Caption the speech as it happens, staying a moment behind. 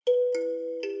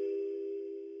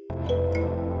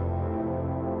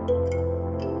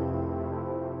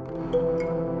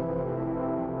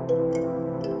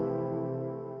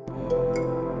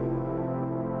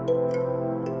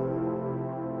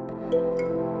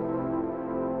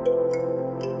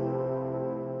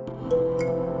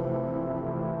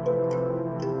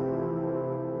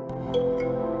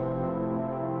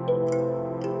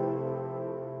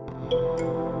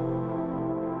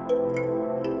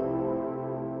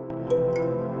You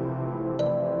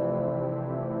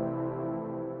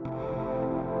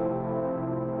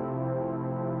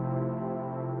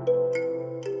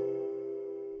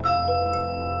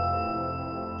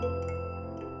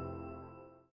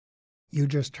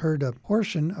just heard a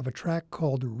portion of a track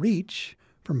called Reach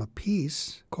from a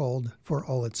piece called For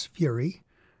All Its Fury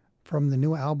from the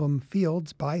new album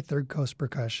Fields by Third Coast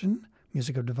Percussion,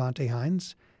 music of Devonte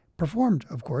Hines, performed,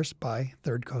 of course, by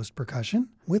Third Coast Percussion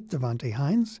with Devonte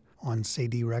Hines on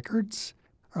Sadie Records.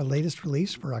 Our latest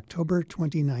release for October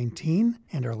 2019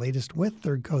 and our latest with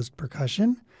Third Coast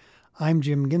Percussion. I'm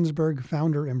Jim Ginsberg,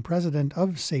 founder and president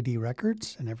of Sadie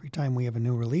Records, and every time we have a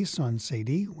new release on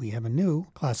Sadie, we have a new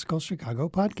Classical Chicago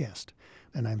podcast.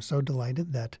 And I'm so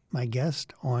delighted that my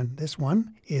guest on this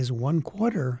one is one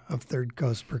quarter of Third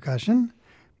Coast Percussion,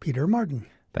 Peter Martin.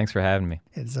 Thanks for having me.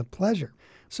 It's a pleasure.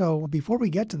 So before we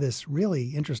get to this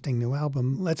really interesting new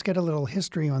album, let's get a little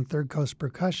history on Third Coast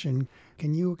Percussion.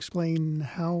 Can you explain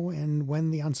how and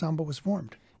when the ensemble was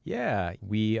formed? Yeah,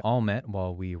 we all met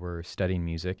while we were studying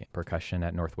music and percussion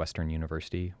at Northwestern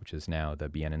University, which is now the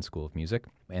Bienen School of Music.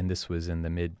 And this was in the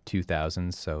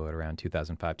mid-2000s, so at around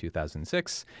 2005,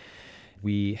 2006.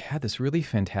 We had this really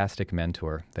fantastic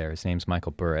mentor there. His name's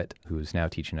Michael Burritt, who's now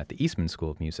teaching at the Eastman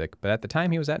School of Music. But at the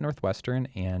time, he was at Northwestern,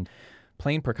 and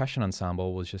playing percussion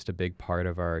ensemble was just a big part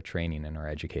of our training and our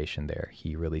education there.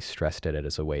 He really stressed it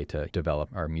as a way to develop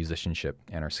our musicianship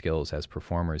and our skills as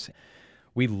performers.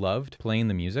 We loved playing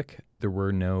the music. There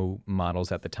were no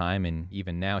models at the time, and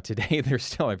even now today, there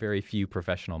still are very few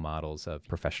professional models of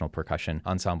professional percussion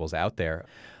ensembles out there.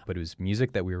 But it was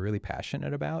music that we were really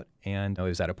passionate about, and it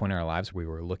was at a point in our lives where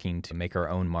we were looking to make our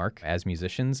own mark as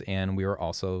musicians, and we were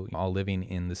also all living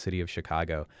in the city of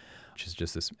Chicago, which is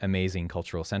just this amazing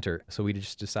cultural center. So we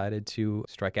just decided to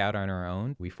strike out on our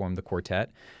own. We formed the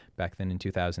quartet back then in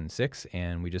 2006,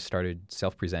 and we just started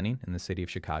self-presenting in the city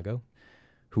of Chicago.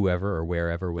 Whoever or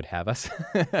wherever would have us.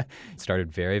 It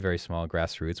started very, very small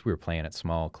grassroots. We were playing at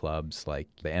small clubs like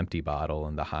the Empty Bottle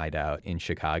and the Hideout in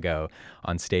Chicago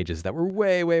on stages that were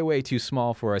way, way, way too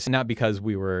small for us. Not because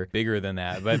we were bigger than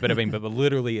that, but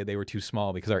literally they were too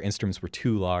small because our instruments were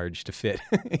too large to fit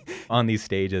on these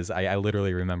stages. I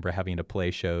literally remember having to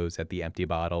play shows at the Empty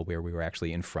Bottle where we were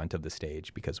actually in front of the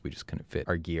stage because we just couldn't fit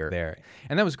our gear there.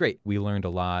 And that was great. We learned a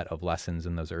lot of lessons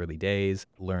in those early days,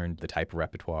 learned the type of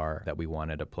repertoire that we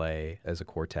wanted to play as a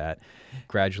quartet.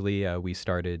 Gradually, we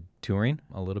started touring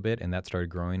a little bit, and that started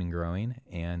growing and growing.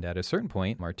 And at a certain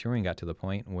point, our touring got to the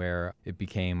point where it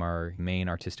became our main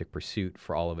artistic pursuit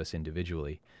for all of us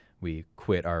individually. We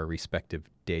quit our respective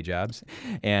day jobs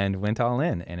and went all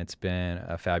in, and it's been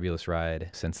a fabulous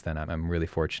ride since then. I'm really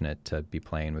fortunate to be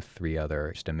playing with three other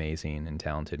just amazing and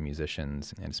talented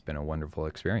musicians, and it's been a wonderful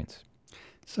experience.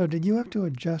 So did you have to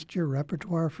adjust your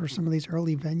repertoire for some of these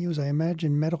early venues? I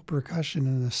imagine metal percussion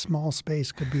in a small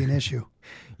space could be an issue.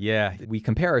 Yeah, we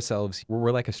compare ourselves,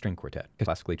 we're like a string quartet, a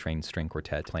classically trained string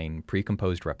quartet playing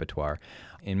pre-composed repertoire.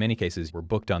 In many cases, we're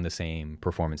booked on the same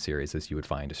performance series as you would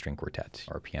find a string quartet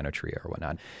or a piano trio or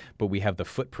whatnot. But we have the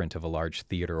footprint of a large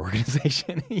theater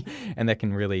organization, and that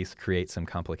can really create some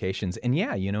complications. And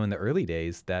yeah, in the early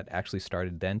days, that actually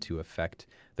started then to affect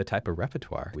the type of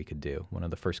repertoire we could do. One of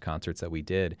the first concerts that we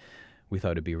did, we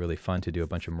thought it'd be really fun to do a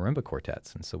bunch of marimba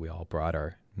quartets. And so we all brought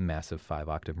our massive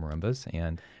 5-octave marimbas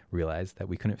and realized that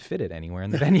we couldn't fit it anywhere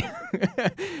in the venue.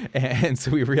 And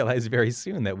so we realized very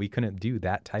soon that we couldn't do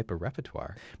that type of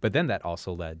repertoire. But then that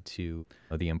also led to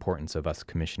the importance of us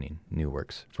commissioning new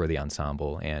works for the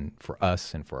ensemble and for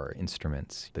us and for our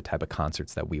instruments, the type of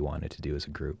concerts that we wanted to do as a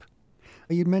group.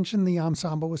 You'd mentioned the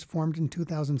ensemble was formed in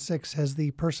 2006. Has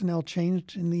the personnel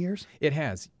changed in the years? It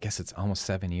has. I guess it's almost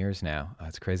 7 years now.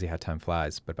 It's crazy how time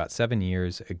flies. But about 7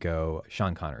 years ago,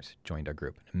 Sean Connors joined our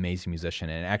group, an amazing musician.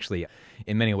 And actually,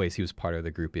 in many ways, he was part of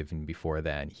the group even before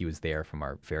then. He was there from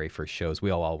our very first shows. We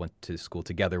all went to school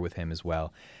together with him as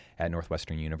well at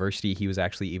Northwestern University. He was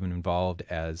actually even involved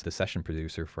as the session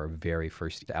producer for our very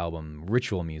first album.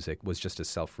 Ritual Music was just a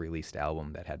self-released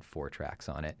album that had 4 tracks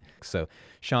on it. So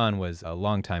Sean was a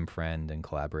longtime friend and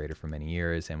collaborator for many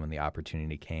years, and when the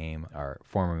opportunity came, our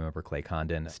former member Clay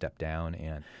Condon stepped down,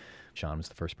 and Sean was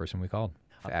the first person we called.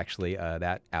 Actually,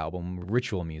 that album,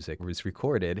 Ritual Music, was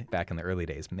recorded back in the early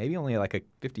days, maybe only like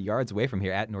 50 yards away from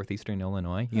here at Northeastern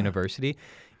Illinois University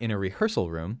in a rehearsal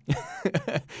room.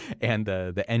 And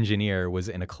the engineer was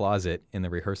in a closet in the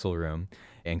rehearsal room.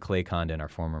 And Clay Condon, our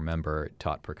former member,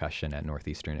 taught percussion at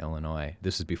Northeastern Illinois.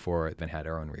 This was before it had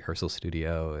our own rehearsal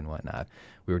studio and whatnot.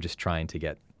 We were just trying to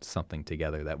get something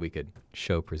together that we could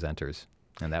show presenters.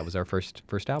 And that was our first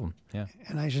album. Yeah.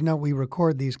 And I should note we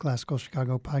record these Classical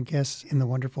Chicago podcasts in the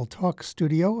wonderful talk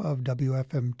studio of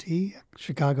WFMT,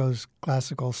 Chicago's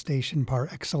classical station par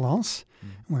excellence.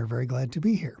 We're very glad to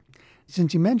be here.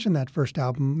 Since you mentioned that first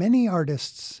album, many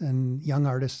artists and young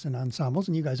artists and ensembles,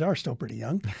 and you guys are still pretty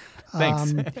young,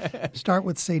 Thanks. start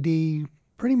with Cedille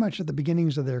pretty much at the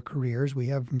beginnings of their careers. We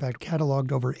have, in fact,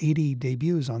 cataloged over 80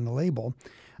 debuts on the label.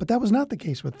 But that was not the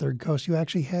case with Third Coast. You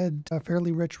actually had a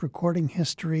fairly rich recording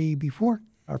history before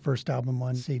our first album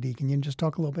on Cedille. Can you just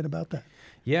talk a little bit about that?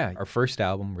 Yeah, our first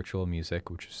album, Ritual Music,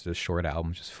 which was a short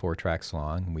album, just 4 tracks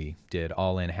long, we did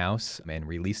all in-house and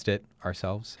released it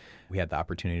ourselves. We had the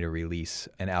opportunity to release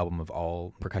an album of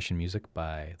all percussion music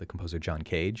by the composer John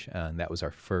Cage, and that was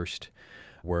our first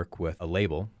work with a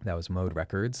label. That was Mode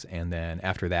Records. And then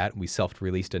after that, we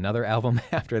self-released another album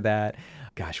after that.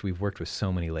 Gosh, we've worked with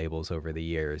so many labels over the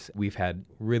years. We've had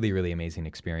really, really amazing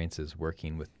experiences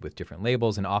working with different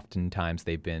labels, and oftentimes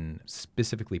they've been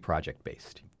specifically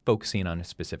project-based, focusing on a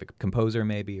specific composer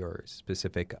maybe or a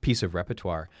specific piece of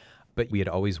repertoire. But we had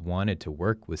always wanted to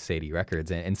work with Cedille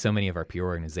Records, and so many of our peer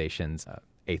organizations,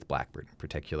 Eighth Blackbird in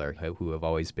particular, who have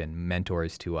always been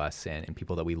mentors to us and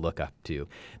people that we look up to.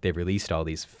 They've released all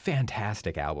these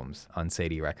fantastic albums on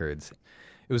Cedille Records.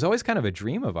 It was always kind of a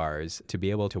dream of ours to be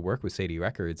able to work with Cedille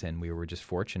Records, and we were just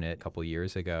fortunate a couple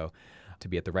years ago to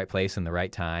be at the right place in the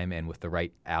right time and with the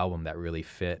right album that really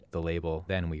fit the label.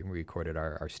 Then we recorded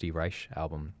our Steve Reich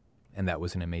album, and that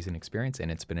was an amazing experience, and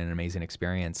it's been an amazing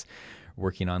experience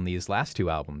working on these last 2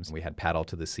 albums. We had Paddle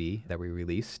to the Sea that we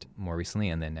released more recently,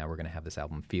 and then now we're going to have this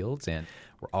album Fields, and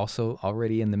we're also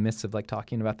already in the midst of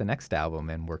talking about the next album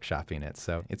and workshopping it.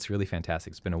 So it's really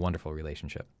fantastic. It's been a wonderful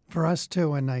relationship. For us,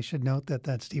 too, and I should note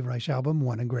that Steve Reich album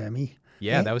won a Grammy.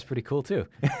 Yeah, that was pretty cool, too.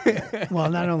 Well,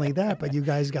 not only that, but you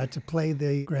guys got to play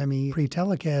the Grammy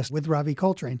pre-telecast with Ravi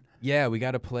Coltrane. Yeah, we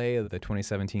got to play the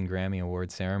 2017 Grammy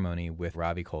Award ceremony with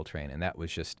Ravi Coltrane, and that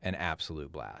was just an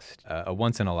absolute blast. A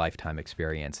once-in-a-lifetime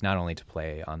experience, not only to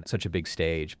play on such a big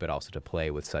stage, but also to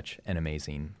play with such an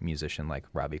amazing musician like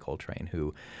Ravi Coltrane,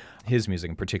 who his music,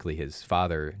 and particularly his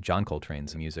father, John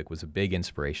Coltrane's music, was a big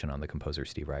inspiration on the composer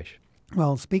Steve Reich.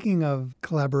 Well, speaking of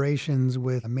collaborations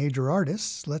with major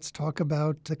artists, let's talk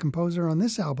about the composer on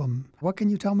this album. What can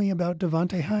you tell me about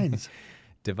Devonte Hines?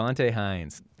 Devonte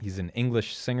Hines, he's an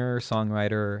English singer,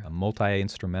 songwriter, a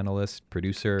multi-instrumentalist,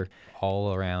 producer,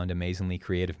 all-around amazingly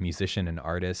creative musician and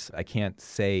artist. I can't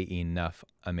say enough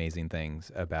amazing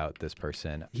things about this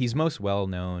person. He's most well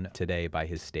known today by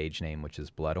his stage name, which is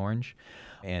Blood Orange.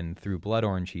 And through Blood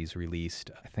Orange, he's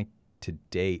released, I think, to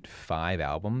date, 5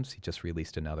 albums. He just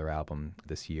released another album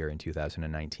this year in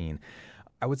 2019.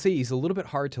 I would say he's a little bit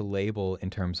hard to label in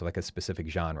terms of a specific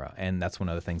genre, and that's one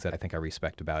of the things that I think I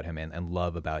respect about him and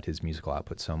love about his musical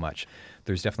output so much.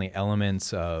 There's definitely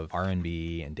elements of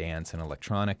R&B and dance and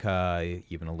electronica,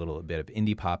 even a little bit of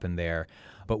indie pop in there.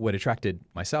 But what attracted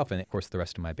myself and, of course, the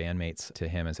rest of my bandmates to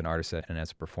him as an artist and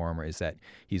as a performer is that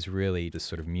he's really this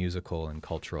sort of musical and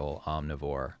cultural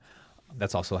omnivore.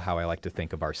 That's also how I like to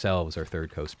think of ourselves, our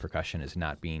Third Coast Percussion, as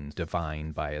not being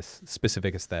defined by a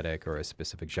specific aesthetic or a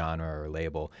specific genre or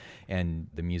label. And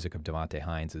the music of Devonte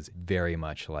Hines is very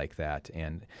much like that.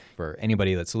 And for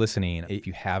anybody that's listening, if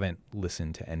you haven't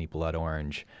listened to any Blood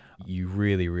Orange, you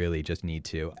really, really just need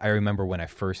to. I remember when I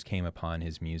first came upon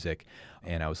his music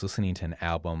and I was listening to an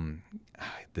album,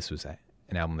 this was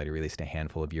an album that he released a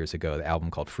handful of years ago, the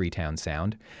album called Freetown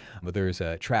Sound. But there's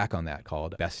a track on that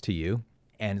called Best to You.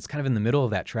 And it's kind of in the middle of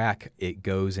that track, it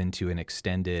goes into an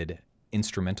extended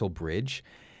instrumental bridge,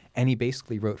 and he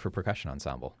basically wrote for percussion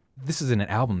ensemble. This is an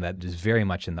album that is very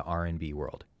much in the R&B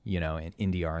world, an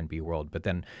indie R&B world. But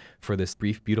then for this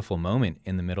brief, beautiful moment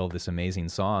in the middle of this amazing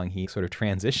song, he sort of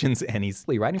transitions and he's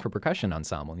writing for percussion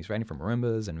ensemble. And he's writing for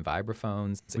marimbas and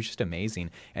vibraphones. It was just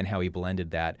amazing. And how he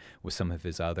blended that with some of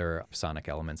his other sonic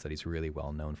elements that he's really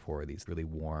well known for, these really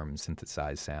warm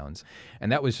synthesized sounds.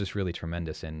 And that was just really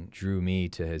tremendous and drew me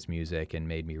to his music and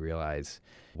made me realize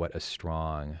what a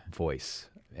strong voice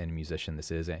and musician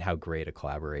this is and how great a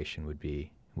collaboration would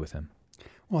be with him.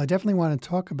 Well, I definitely want to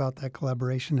talk about that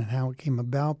collaboration and how it came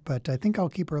about, but I think I'll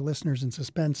keep our listeners in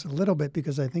suspense a little bit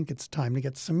because I think it's time to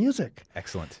get some music.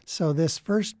 Excellent. So this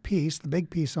first piece, the big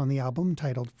piece on the album,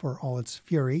 titled For All Its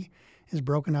Fury, is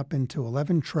broken up into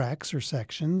 11 tracks or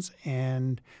sections,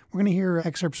 and we're going to hear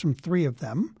excerpts from 3 of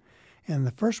them. And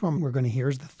the first one we're going to hear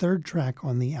is the 3rd track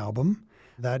on the album.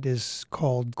 That is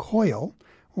called Coil.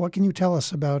 What can you tell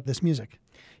us about this music?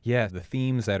 Yeah, the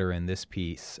themes that are in this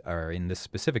piece or in this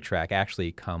specific track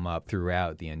actually come up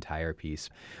throughout the entire piece.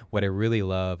 What I really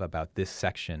love about this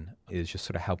section is just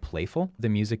sort of how playful the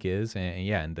music is.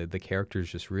 And the character is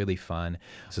just really fun.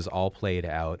 This is all played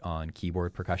out on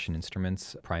keyboard percussion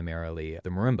instruments, primarily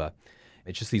the marimba.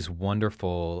 It's just these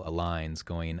wonderful lines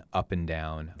going up and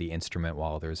down the instrument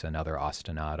while there's another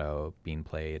ostinato being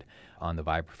played on the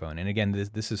vibraphone. And again,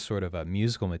 this is sort of a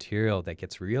musical material that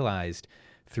gets realized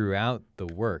throughout the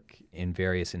work in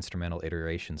various instrumental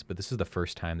iterations, but this is the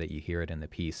first time that you hear it in the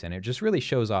piece, and it just really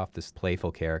shows off this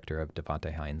playful character of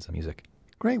Devonte Hines' music.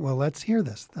 Great. Well, let's hear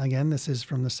this. Again, this is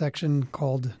from the section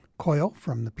called Coil,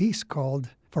 from the piece called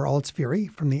For All Its Fury,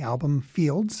 from the album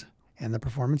Fields. And the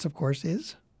performance, of course,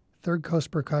 is Third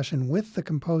Coast Percussion with the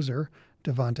composer,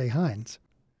 Devonte Hines.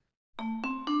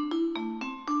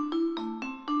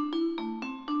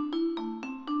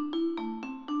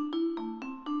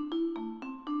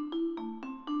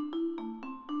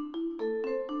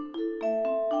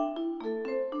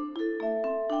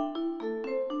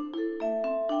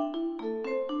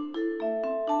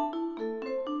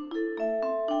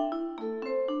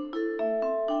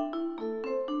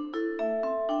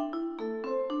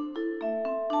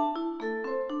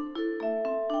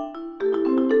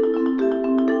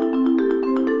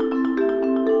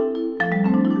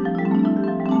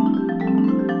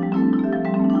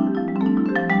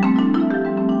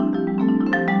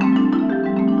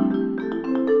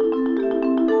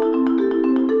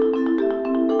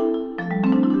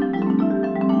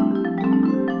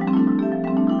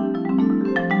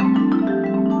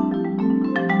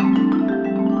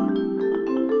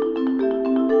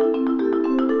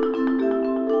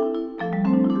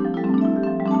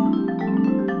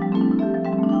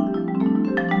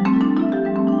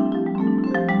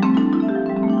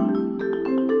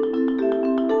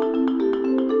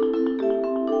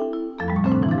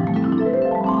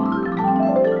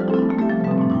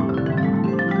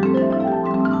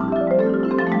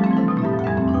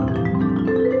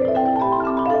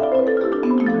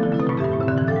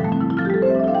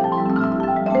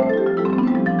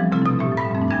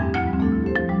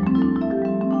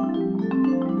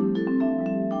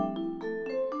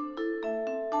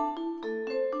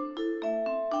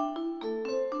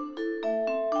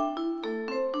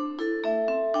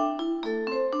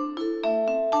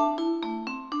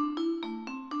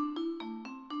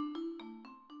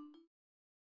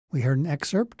 We heard an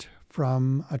excerpt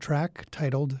from a track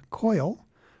titled Coil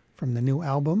from the new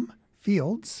album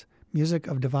Fields, music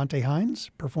of Devonte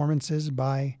Hines, performances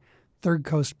by Third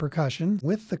Coast Percussion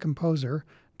with the composer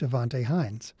Devonte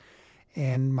Hines.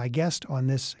 And my guest on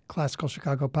this Classical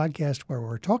Chicago podcast where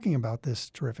we're talking about this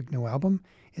terrific new album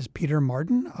is Peter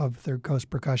Martin of Third Coast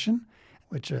Percussion,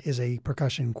 which is a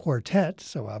percussion quartet,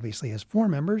 so obviously has four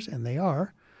members, and they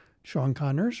are Sean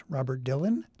Connors, Robert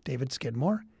Dillon, David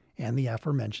Skidmore, and the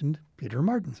aforementioned Peter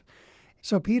Martin.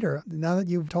 So, Peter, now that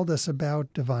you've told us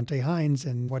about Devonte Hines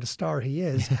and what a star he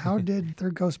is, how did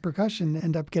Third Coast Percussion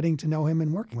end up getting to know him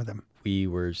and working with him? We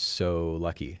were so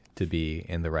lucky to be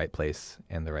in the right place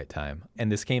and the right time.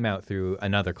 And this came out through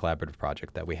another collaborative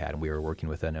project that we had. And we were working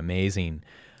with an amazing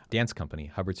dance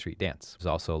company, Hubbard Street Dance. It was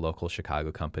also a local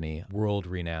Chicago company,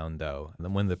 world-renowned, though,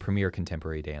 one of the premier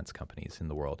contemporary dance companies in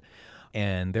the world.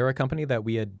 And they're a company that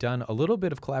we had done a little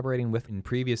bit of collaborating with in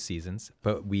previous seasons,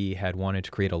 but we had wanted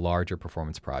to create a larger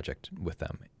performance project with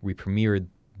them. We premiered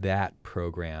that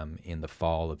program in the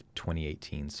fall of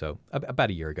 2018, so about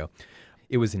a year ago.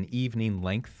 It was an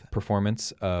evening-length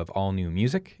performance of all new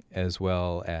music as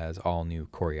well as all new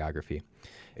choreography.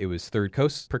 It was Third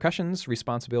Coast Percussion's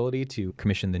responsibility to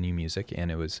commission the new music, and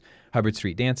it was Hubbard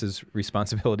Street Dance's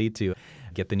responsibility to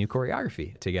get the new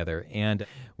choreography together. And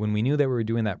when we knew that we were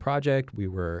doing that project, we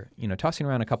were, tossing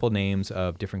around a couple names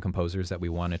of different composers that we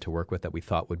wanted to work with that we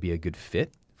thought would be a good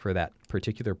fit for that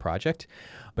particular project.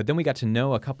 But then we got to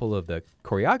know a couple of the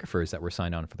choreographers that were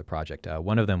signed on for the project.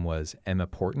 One of them was Emma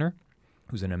Portner,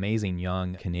 who's an amazing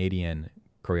young Canadian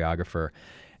choreographer.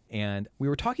 And we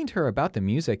were talking to her about the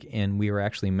music, and we were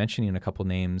actually mentioning a couple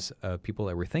names of people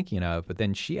that we're thinking of, but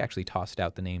then she actually tossed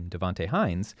out the name Devonte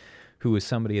Hines, who was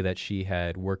somebody that she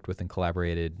had worked with and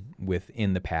collaborated with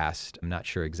in the past. I'm not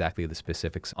sure exactly the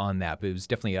specifics on that, but it was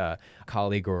definitely a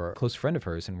colleague or a close friend of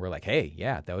hers, and we're like, hey,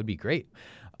 yeah, that would be great.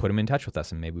 Put him in touch with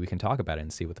us, and maybe we can talk about it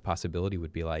and see what the possibility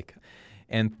would be like.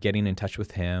 And getting in touch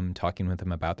with him, talking with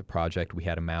him about the project, we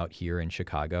had him out here in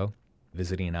Chicago,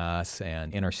 visiting us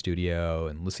and in our studio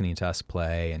and listening to us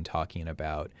play and talking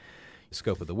about,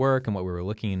 scope of the work and what we were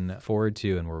looking forward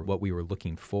to and what we were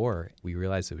looking for, we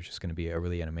realized it was just going to be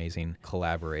an amazing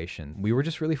collaboration. We were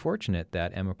just really fortunate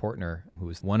that Emma Portner, who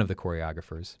was one of the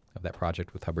choreographers of that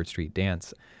project with Hubbard Street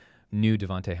Dance, knew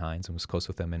Devonte Hines and was close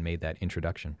with him and made that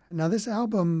introduction. Now, this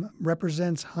album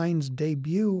represents Hines'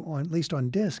 debut, at least on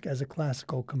disc, as a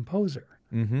classical composer.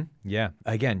 Mm-hmm. Yeah.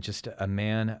 Again, just a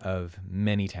man of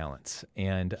many talents.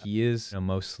 And he is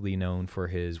mostly known for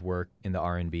his work in the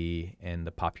R&B and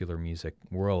the popular music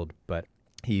world, but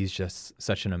he's just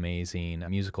such an amazing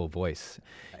musical voice.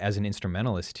 As an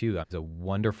instrumentalist, too, he's a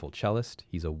wonderful cellist.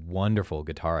 He's a wonderful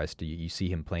guitarist. You see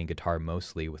him playing guitar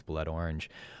mostly with Blood Orange,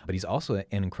 but he's also an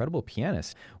incredible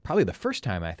pianist. Probably the first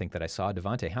time I think that I saw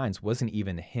Devonte Hines wasn't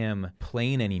even him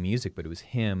playing any music, but it was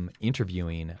him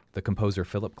interviewing the composer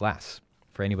Philip Glass.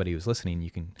 For anybody who's listening, you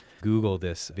can Google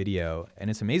this video, and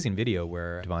it's an amazing video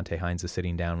where Devonte Hines is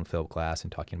sitting down with Philip Glass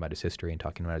and talking about his history and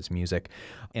talking about his music.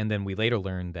 And then we later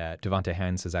learned that Devonte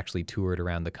Hines has actually toured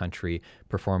around the country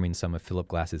performing some of Philip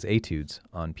Glass's etudes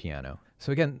on piano.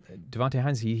 So again, Devonte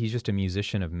Hines, he's just a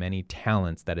musician of many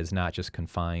talents that is not just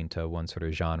confined to one sort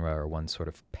of genre or one sort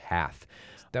of path.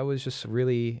 That was just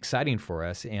really exciting for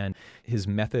us. And his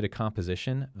method of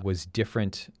composition was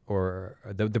different, or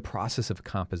the process of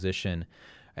composition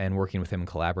and working with him and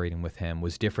collaborating with him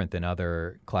was different than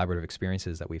other collaborative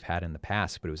experiences that we've had in the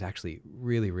past, but it was actually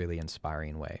really, really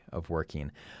inspiring way of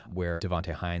working, where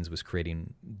Devonte Hines was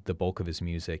creating the bulk of his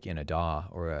music in a DAW,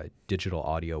 or a digital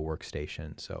audio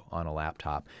workstation, so on a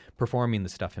laptop, performing the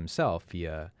stuff himself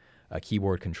via a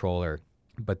keyboard controller,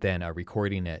 but then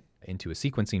recording it into a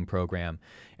sequencing program,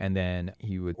 and then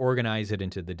he would organize it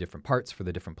into the different parts for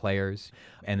the different players,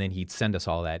 and then he'd send us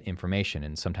all that information,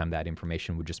 and sometimes that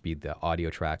information would just be the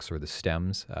audio tracks or the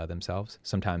stems themselves.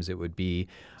 Sometimes it would be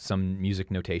some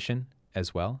music notation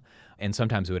as well, and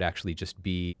sometimes it would actually just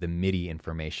be the MIDI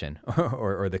information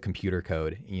or the computer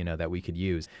code, that we could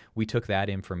use. We took that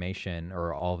information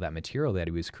or all of that material that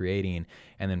he was creating,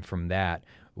 and then from that,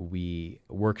 we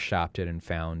workshopped it and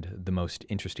found the most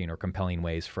interesting or compelling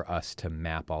ways for us to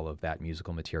map all of that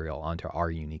musical material onto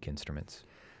our unique instruments.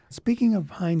 Speaking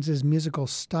of Hines's musical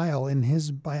style, in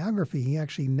his biography, he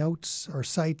actually notes or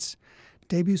cites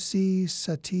Debussy,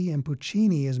 Satie, and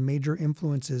Puccini as major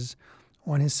influences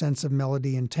on his sense of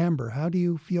melody and timbre. How do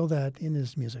you feel that in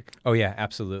his music? Oh, yeah,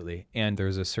 absolutely. And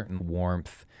there's a certain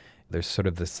warmth. There's sort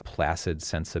of this placid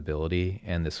sensibility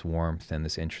and this warmth and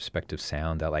this introspective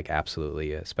sound that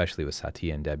absolutely, especially with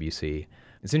Satie and Debussy.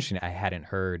 It's interesting. I hadn't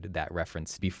heard that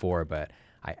reference before, but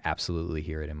I absolutely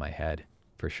hear it in my head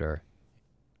for sure.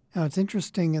 Now, it's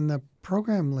interesting in the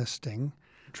program listing,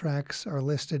 tracks are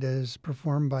listed as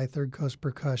performed by Third Coast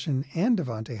Percussion and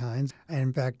Devonte Hines. And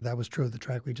in fact, that was true of the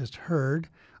track we just heard.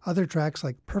 Other tracks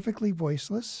like Perfectly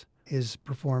Voiceless is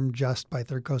performed just by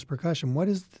Third Coast Percussion. What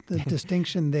is the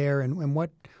distinction there, and what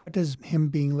does him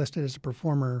being listed as a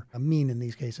performer mean in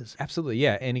these cases? Absolutely,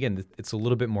 yeah. And again, it's a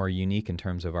little bit more unique in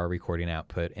terms of our recording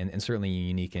output, and certainly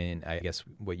unique in, I guess,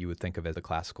 what you would think of as the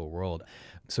classical world.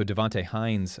 So Devonte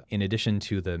Hines, in addition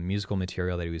to the musical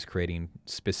material that he was creating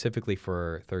specifically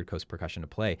for Third Coast Percussion to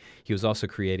play, he was also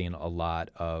creating a lot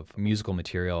of musical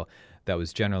material that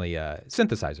was generally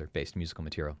synthesizer-based musical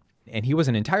material. And he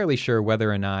wasn't entirely sure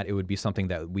whether or not it would be something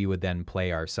that we would then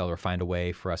play ourselves or find a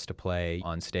way for us to play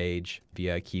on stage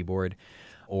via a keyboard,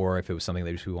 or if it was something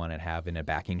that we wanted to have in a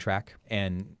backing track.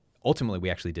 And ultimately, we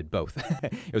actually did both.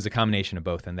 It was a combination of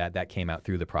both, and that came out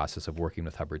through the process of working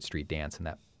with Hubbard Street Dance and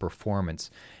that performance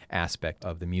aspect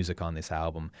of the music on this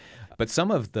album. But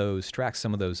some of those tracks,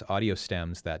 some of those audio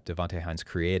stems that Devonte Hines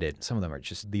created, some of them are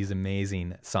just these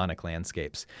amazing sonic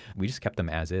landscapes. We just kept them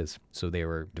as is. So they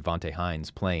were Devonte Hines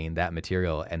playing that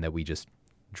material, and that we just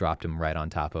dropped him right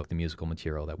on top of the musical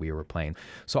material that we were playing.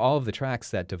 So all of the tracks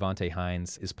that Devonte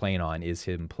Hines is playing on is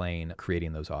him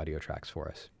creating those audio tracks for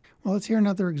us. Well, let's hear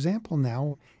another example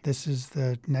now. This is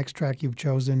the next track you've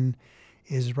chosen,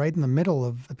 is right in the middle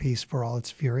of the piece, For All Its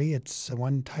Fury. It's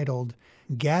one titled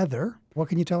Gather. What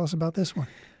can you tell us about this one?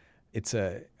 It's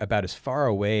about as far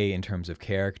away in terms of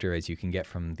character as you can get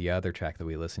from the other track that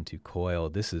we listened to, Coil.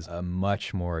 This is a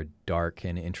much more dark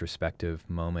and introspective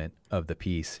moment of the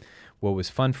piece. What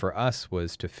was fun for us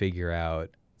was to figure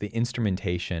out the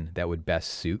instrumentation that would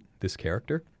best suit this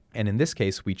character. And in this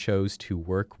case, we chose to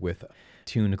work with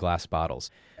tuned glass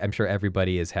bottles. I'm sure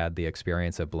everybody has had the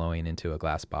experience of blowing into a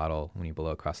glass bottle when you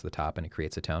blow across the top and it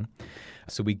creates a tone.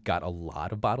 So we got a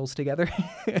lot of bottles together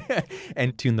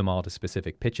and tuned them all to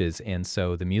specific pitches. And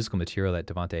so the musical material that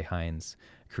Devonte Hines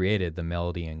created, the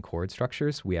melody and chord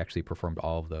structures, we actually performed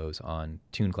all of those on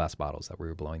tuned glass bottles that we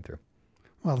were blowing through.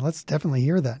 Well, let's definitely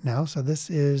hear that now. So this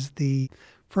is the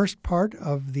first part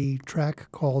of the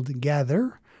track called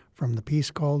Gather from the piece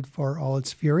called For All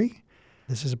Its Fury.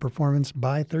 This is a performance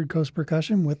by Third Coast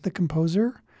Percussion with the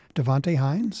composer Devonte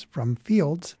Hines from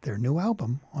Fields, their new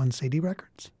album on Sadie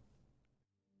Records.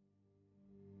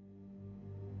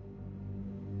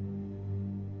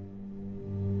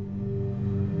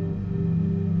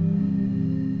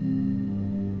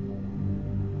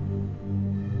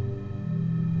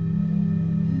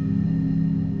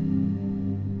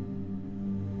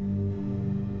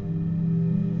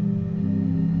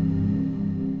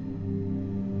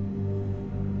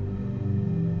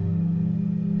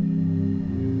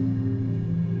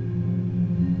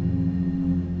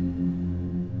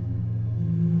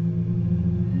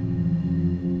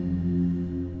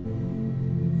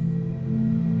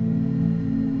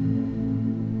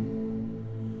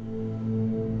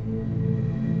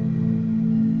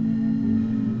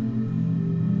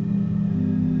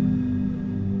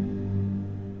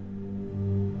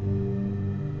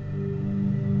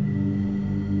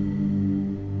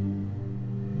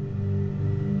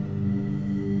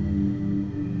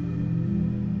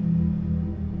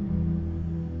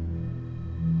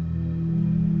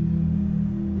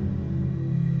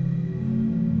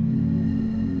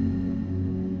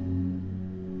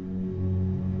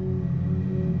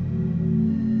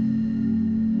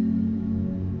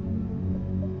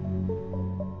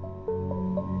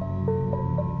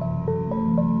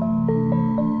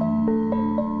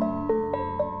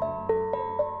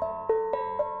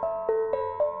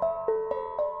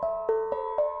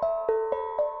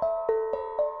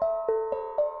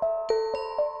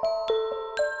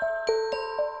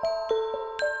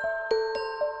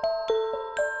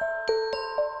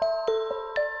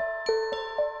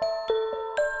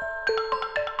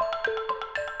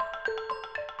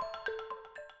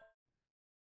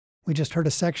 We just heard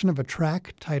a section of a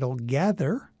track titled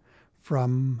Gather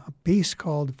from a piece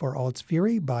called For All Its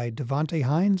Fury by Devonte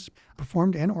Hines,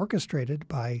 performed and orchestrated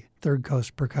by Third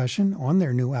Coast Percussion on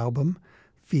their new album,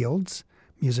 Fields,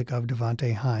 music of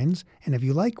Devonte Hines. And if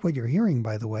you like what you're hearing,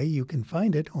 by the way, you can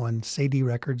find it on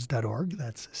sadierecords.org.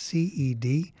 That's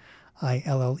CEDILLE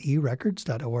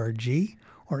records.org,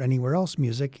 or anywhere else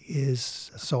music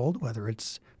is sold, whether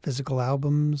it's physical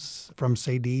albums from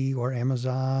Sadie or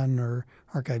Amazon or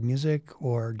Archive Music,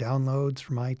 or downloads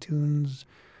from iTunes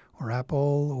or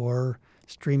Apple, or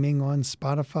streaming on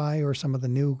Spotify or some of the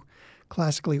new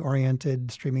classically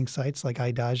oriented streaming sites like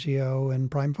Idagio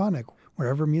and PrimePhonic.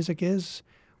 Wherever music is,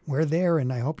 we're there,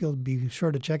 and I hope you'll be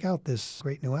sure to check out this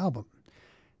great new album.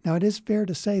 Now, it is fair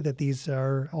to say that these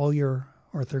are all your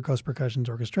Third Coast Percussion's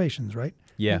orchestrations, right?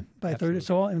 Yeah. By Third,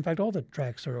 so in fact, all the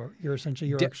tracks are essentially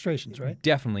your orchestrations, right?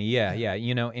 Definitely, yeah.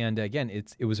 And again,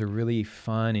 it was a really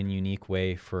fun and unique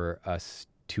way for us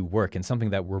to work, and something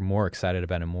that we're more excited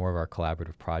about, and more of our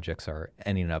collaborative projects are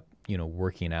ending up,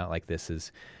 working out like this.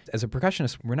 Is, as a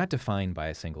percussionist, we're not defined by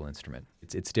a single instrument.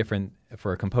 It's different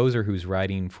for a composer who's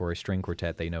writing for a string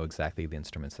quartet. They know exactly the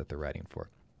instruments that they're writing for.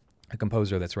 A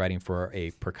composer that's writing for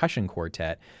a percussion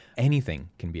quartet, anything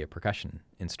can be a percussion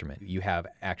instrument. You have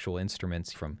actual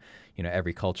instruments from,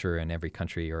 every culture and every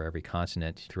country or every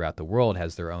continent throughout the world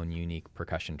has their own unique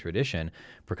percussion tradition.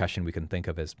 Percussion we can think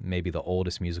of as maybe the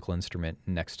oldest musical instrument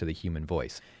next to the human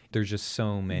voice. There's just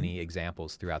so many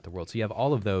examples throughout the world. So you have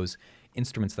all of those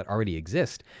instruments that already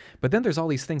exist. But then there's all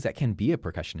these things that can be a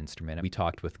percussion instrument. We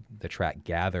talked with the track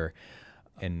Gather,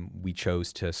 and we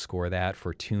chose to score that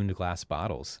for tuned glass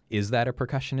bottles. Is that a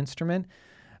percussion instrument?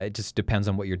 It just depends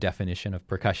on what your definition of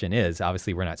percussion is.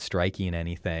 Obviously, we're not striking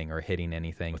anything or hitting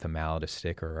anything with a mallet, a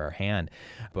stick, or our hand.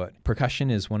 But percussion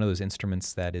is one of those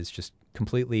instruments that is just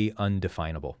completely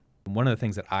undefinable. One of the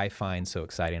things that I find so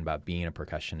exciting about being a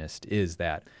percussionist is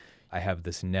that I have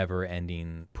this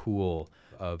never-ending pool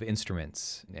of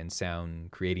instruments and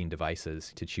sound-creating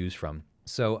devices to choose from.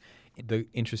 So the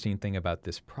interesting thing about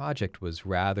this project was,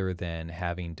 rather than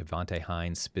having Devonte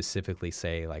Hines specifically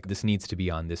say, like, this needs to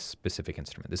be on this specific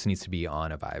instrument, this needs to be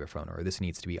on a vibraphone, or this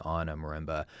needs to be on a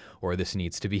marimba, or this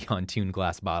needs to be on tuned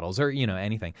glass bottles, or,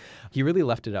 anything. He really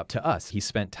left it up to us. He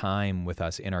spent time with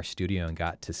us in our studio and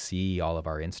got to see all of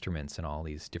our instruments and all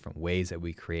these different ways that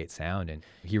we create sound. And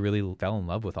he really fell in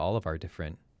love with all of our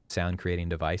different sound creating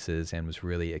devices and was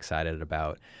really excited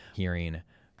about hearing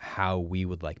how we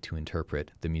would like to interpret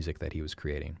the music that he was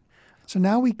creating. So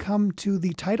now we come to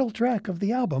the title track of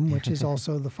the album, which is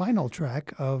also the final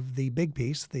track of the big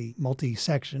piece, the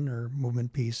multi-section or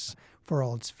movement piece, For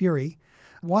All Its Fury.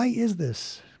 Why is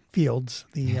this, Fields,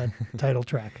 the title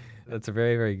track? That's a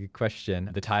very, very good question.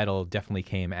 The title definitely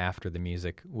came after the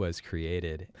music was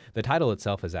created. The title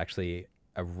itself is actually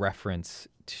a reference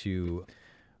to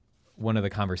one of the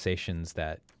conversations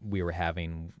that we were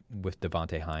having with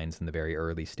Devonte Hines in the very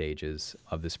early stages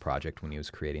of this project when he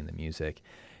was creating the music.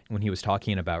 When he was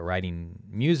talking about writing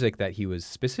music that he was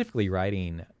specifically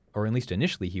writing, or at least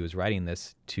initially he was writing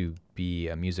this to be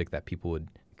a music that people would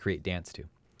create dance to.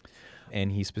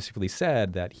 And he specifically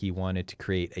said that he wanted to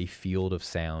create a field of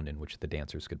sound in which the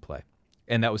dancers could play.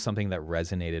 And that was something that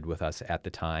resonated with us at the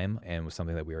time and was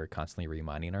something that we were constantly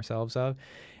reminding ourselves of.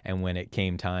 And when it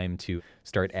came time to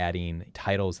start adding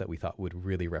titles that we thought would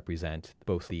really represent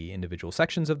both the individual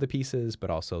sections of the pieces, but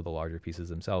also the larger pieces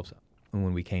themselves, and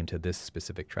when we came to this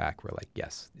specific track, we're like,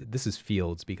 yes, this is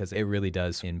Fields, because it really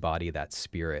does embody that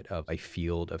spirit of a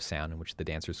field of sound in which the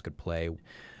dancers could play.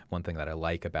 One thing that I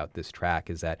like about this track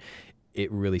is that it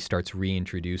really starts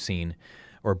reintroducing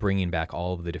or bringing back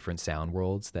all of the different sound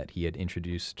worlds that he had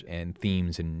introduced and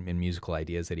themes and musical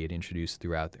ideas that he had introduced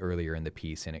throughout earlier in the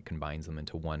piece, and it combines them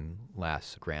into one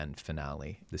last grand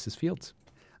finale. This is Fields.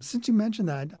 Since you mentioned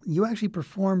that, you actually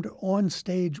performed on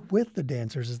stage with the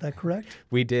dancers. Is that correct?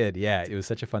 We did, yeah. It was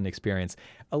such a fun experience.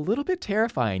 A little bit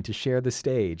terrifying to share the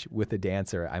stage with a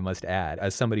dancer, I must add,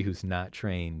 as somebody who's not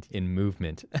trained in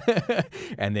movement.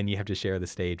 And then you have to share the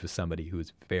stage with somebody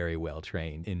who's very well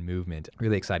trained in movement.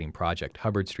 Really exciting project.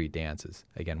 Hubbard Street Dances,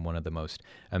 again, one of the most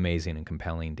amazing and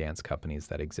compelling dance companies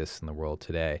that exists in the world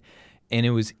today. And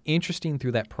it was interesting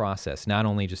through that process, not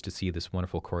only just to see this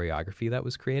wonderful choreography that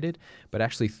was created, but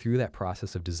actually through that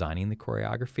process of designing the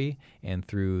choreography and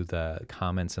through the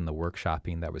comments and the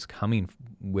workshopping that was coming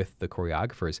with the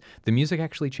choreographers, the music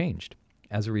actually changed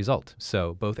as a result.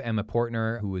 So both Emma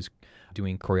Portner, who was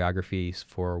doing choreography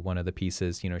for one of the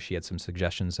pieces, she had some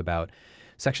suggestions about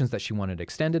sections that she wanted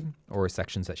extended or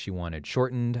sections that she wanted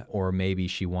shortened, or maybe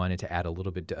she wanted to add a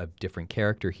little bit of different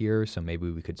character here. So maybe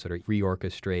we could sort of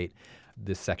reorchestrate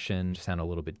this section to sound a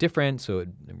little bit different so it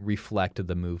reflected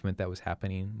the movement that was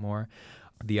happening more.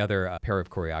 The other pair of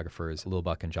choreographers, Lil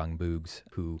Buck and Jung Boogs,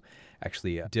 who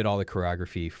actually did all the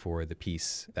choreography for the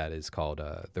piece that is called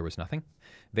There Was Nothing.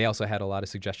 They also had a lot of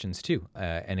suggestions too.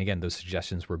 And again, those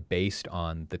suggestions were based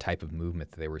on the type of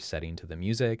movement that they were setting to the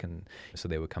music. And so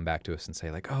they would come back to us and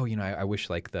say like, oh, I wish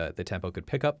like the tempo could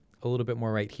pick up a little bit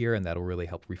more right here, and that'll really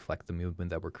help reflect the movement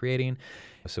that we're creating.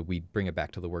 So we bring it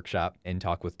back to the workshop and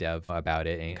talk with Dev about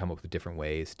it and come up with different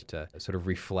ways to sort of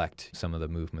reflect some of the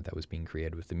movement that was being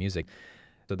created with the music.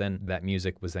 So then that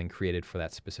music was then created for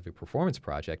that specific performance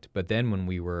project. But then when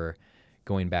we were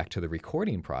going back to the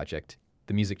recording project,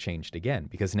 the music changed again,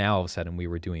 because now all of a sudden we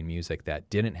were doing music that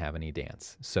didn't have any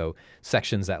dance. So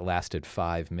sections that lasted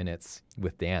 5 minutes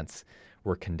with dance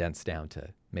were condensed down to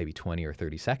maybe 20 or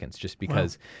 30 seconds, just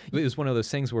because It was one of those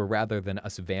things where rather than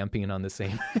us vamping on the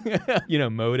same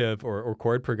motive or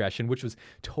chord progression, which was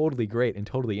totally great and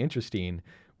totally interesting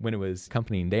when it was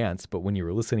accompanying dance, but when you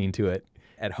were listening to it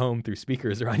at home through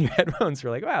speakers or on your headphones,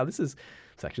 you're like, wow,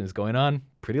 section is going on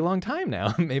pretty long time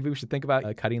now. Maybe we should think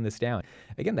about cutting this down.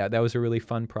 Again, that was a really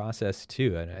fun process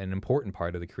too, an important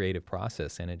part of the creative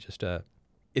process. And it just,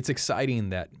 it's exciting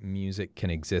that music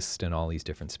can exist in all these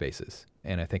different spaces.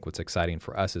 And I think what's exciting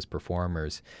for us as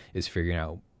performers is figuring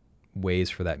out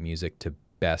ways for that music to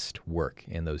best work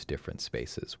in those different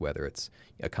spaces, whether it's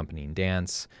accompanying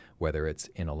dance, whether it's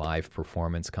in a live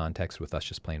performance context with us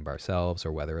just playing by ourselves,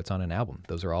 or whether it's on an album.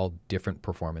 Those are all different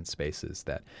performance spaces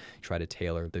that try to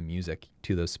tailor the music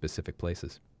to those specific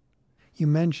places. You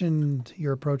mentioned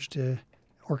your approach to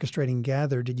orchestrating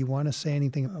Gather. Did you want to say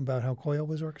anything about how Coil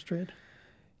was orchestrated?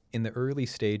 In the early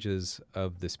stages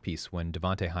of this piece, when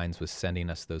Devonte Hines was sending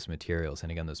us those materials,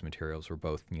 and again, those materials were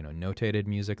both, notated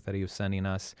music that he was sending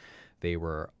us, they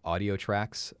were audio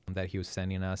tracks that he was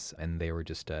sending us, and they were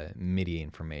just MIDI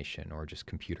information or just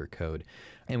computer code.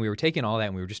 And we were taking all that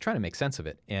and we were just trying to make sense of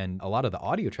it. And a lot of the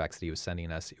audio tracks that he was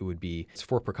sending us, it would be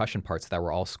 4 percussion parts that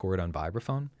were all scored on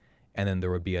vibraphone, and then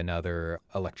there would be another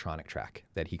electronic track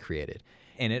that he created.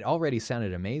 And it already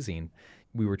sounded amazing.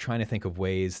 We were trying to think of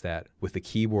ways that with the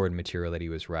keyboard material that he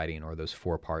was writing, or those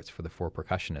 4 parts for the 4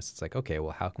 percussionists, it's like, okay,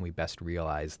 well, how can we best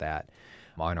realize that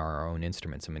on our own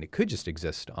instruments? I mean, it could just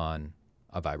exist on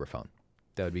a vibraphone.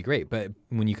 That would be great. But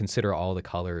when you consider all the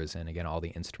colors and, again, all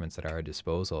the instruments that are at our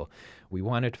disposal, we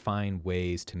wanted to find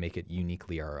ways to make it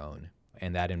uniquely our own.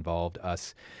 And that involved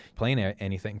us playing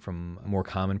anything from more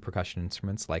common percussion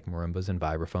instruments like marimbas and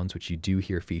vibraphones, which you do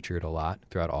hear featured a lot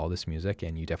throughout all this music,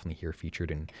 and you definitely hear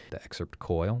featured in the excerpt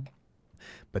Coil.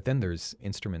 But then there's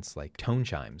instruments like tone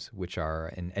chimes, which are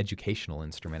an educational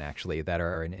instrument, actually, that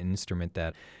are an instrument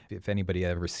that, if anybody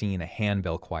ever seen a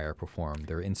handbell choir perform,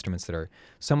 they're instruments that are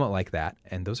somewhat like that.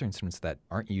 And those are instruments that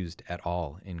aren't used at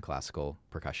all in classical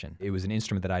percussion. It was an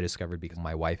instrument that I discovered because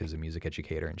my wife is a music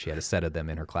educator and she had a set of them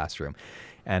in her classroom.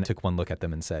 And I took one look at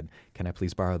them and said, "Can I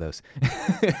please borrow those?"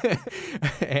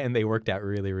 And they worked out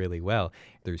really, really well.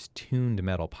 There's tuned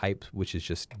metal pipes, which is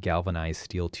just galvanized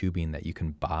steel tubing that you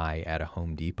can buy at a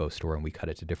Home Depot store, and we cut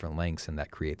it to different lengths, and that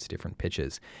creates different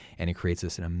pitches. And it creates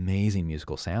an amazing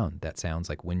musical sound that sounds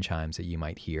like wind chimes that you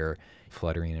might hear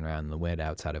fluttering around in the wind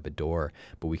outside of a door,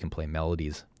 but we can play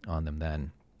melodies on them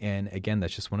then. And again,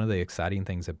 that's just one of the exciting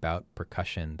things about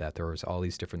percussion, that there's all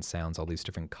these different sounds, all these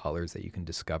different colors that you can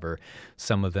discover.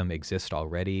 Some of them exist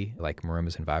already, like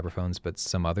marimbas and vibraphones, but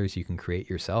some others you can create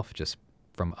yourself just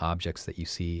from objects that you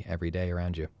see every day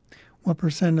around you. What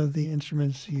percent of the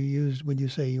instruments you used would you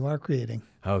say you are creating?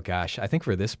 Oh gosh, I think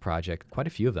for this project, quite a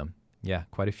few of them. Yeah,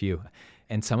 quite a few.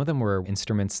 And some of them were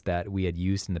instruments that we had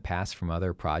used in the past from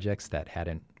other projects that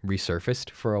hadn't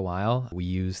resurfaced for a while. We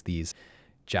used these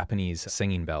Japanese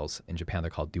singing bells. In Japan, they're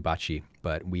called dubachi,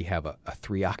 but we have a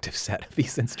 3-octave set of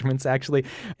these instruments, actually.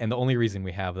 And the only reason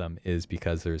we have them is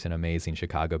because there's an amazing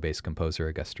Chicago-based composer,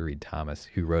 Augusta Reed Thomas,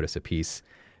 who wrote us a piece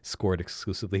scored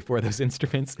exclusively for those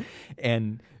instruments.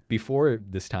 And before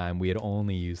this time, we had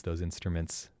only used those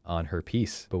instruments on her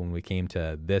piece. But when we came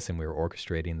to this and we were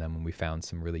orchestrating them, and we found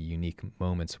some really unique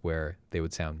moments where they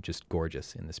would sound just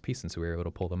gorgeous in this piece. And so we were able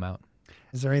to pull them out.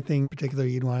 Is there anything particular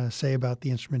you'd want to say about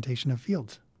the instrumentation of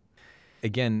Fields?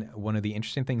 Again, one of the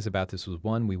interesting things about this was,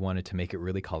 one, we wanted to make it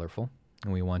really colorful,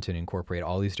 and we wanted to incorporate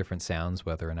all these different sounds,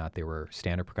 whether or not they were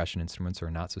standard percussion instruments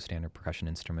or not so standard percussion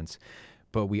instruments.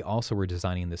 But we also were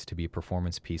designing this to be a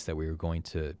performance piece that we were going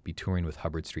to be touring with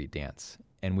Hubbard Street Dance.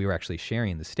 And we were actually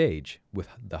sharing the stage with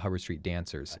the Hubbard Street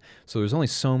dancers. So there's only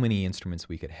so many instruments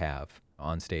we could have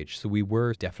on stage. So we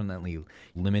were definitely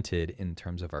limited in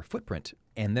terms of our footprint.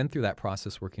 And then through that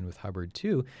process, working with Hubbard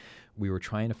too, we were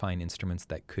trying to find instruments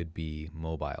that could be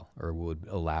mobile or would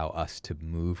allow us to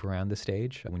move around the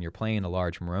stage. When you're playing a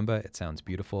large marimba, it sounds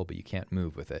beautiful, but you can't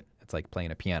move with it. It's like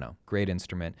playing a piano. Great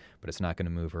instrument, but it's not going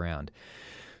to move around.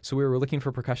 So we were looking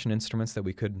for percussion instruments that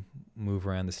we could move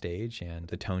around the stage, and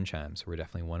the tone chimes were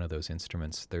definitely one of those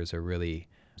instruments. There's a really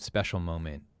special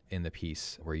moment in the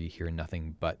piece where you hear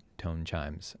nothing but tone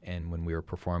chimes. And when we were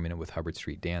performing it with Hubbard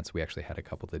Street Dance, we actually had a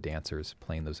couple of the dancers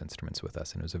playing those instruments with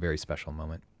us, and it was a very special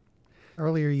moment.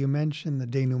 Earlier you mentioned the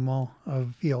denouement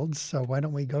of Fields, so why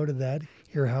don't we go to that,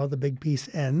 hear how the big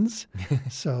piece ends.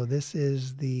 So this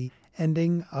is the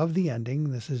ending of the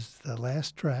ending. This is the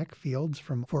last track, Fields,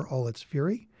 from For All Its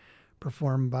Fury,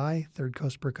 performed by Third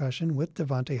Coast Percussion with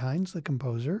Devonte Hines, the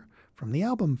composer, from the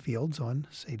album Fields on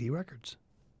Sadie Records.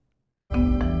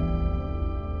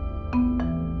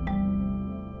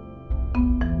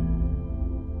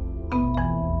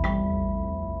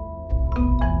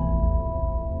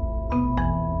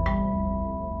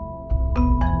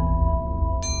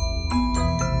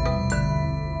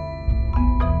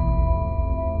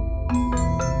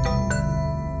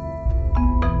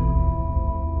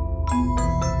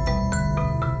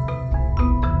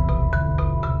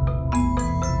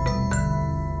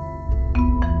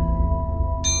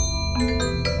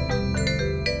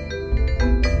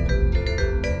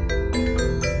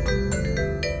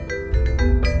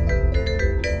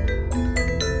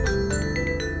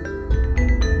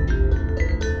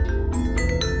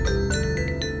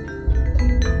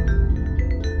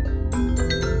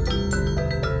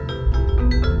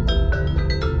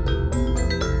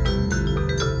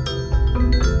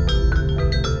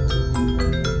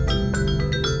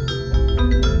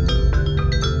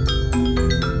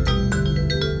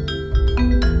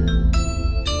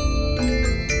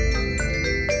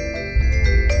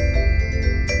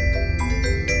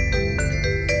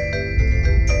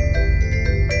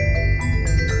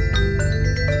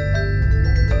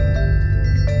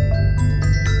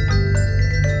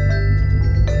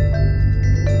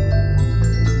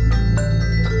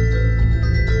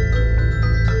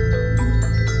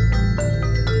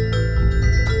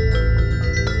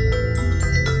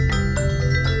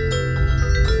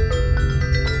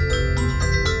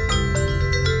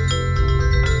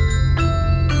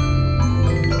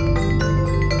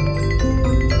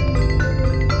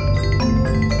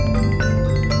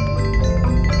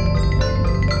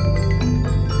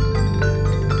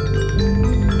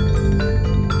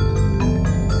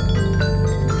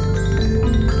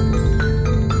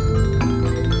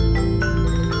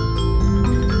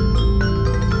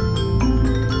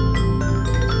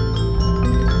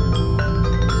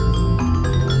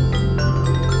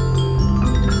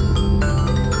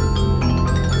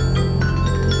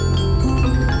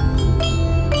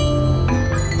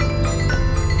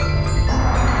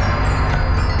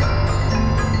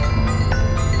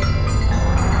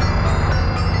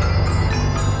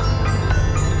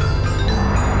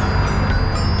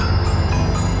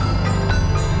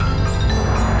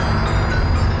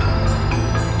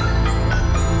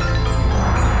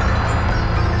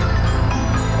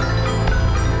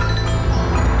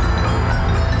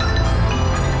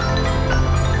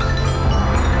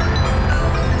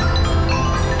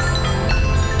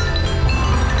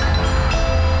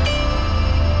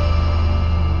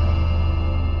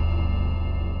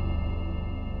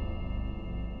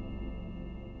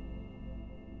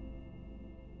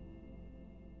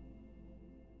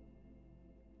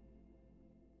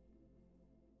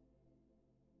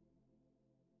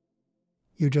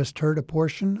 You just heard a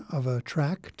portion of a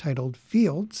track titled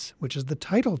Fields, which is the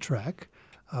title track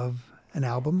of an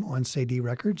album on Cedille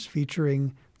Records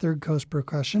featuring Third Coast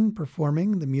Percussion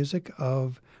performing the music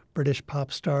of British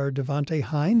pop star Devonte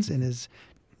Hines in his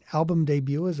album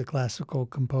debut as a classical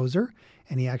composer.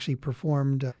 And he actually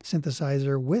performed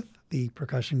synthesizer with the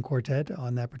percussion quartet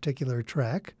on that particular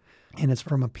track. And it's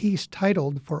from a piece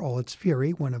titled For All Its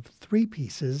Fury, one of 3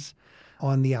 pieces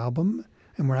on the album.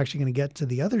 And we're actually going to get to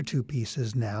the other 2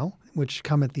 pieces now, which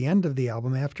come at the end of the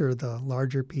album after the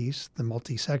larger piece, the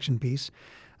multi-section piece.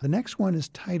 The next one is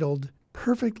titled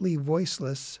Perfectly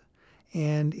Voiceless.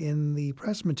 And in the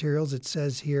press materials, it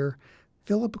says here,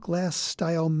 Philip Glass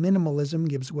style minimalism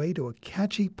gives way to a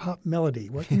catchy pop melody.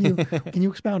 What can you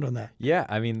expound on that? Yeah,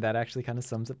 I mean, that actually kind of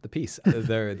sums up the piece.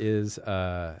 There is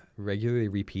regularly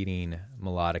repeating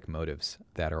melodic motives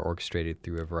that are orchestrated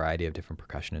through a variety of different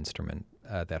percussion instruments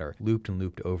that are looped and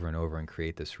looped over and over and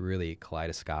create this really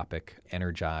kaleidoscopic,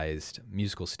 energized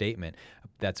musical statement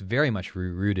that's very much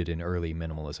rooted in early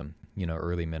minimalism.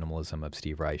 Early minimalism of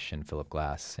Steve Reich and Philip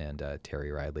Glass and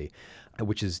Terry Ridley,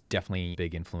 which is definitely a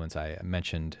big influence. I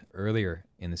mentioned earlier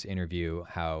in this interview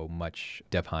how much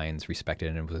Dev Hynes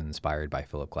respected and was inspired by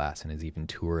Philip Glass and has even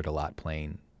toured a lot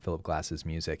playing Philip Glass's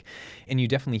music. And you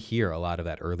definitely hear a lot of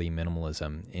that early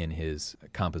minimalism in his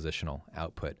compositional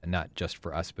output, not just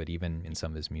for us, but even in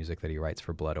some of his music that he writes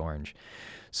for Blood Orange.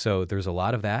 So there's a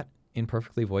lot of that in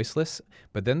Perfectly Voiceless,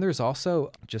 but then there's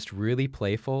also just really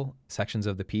playful sections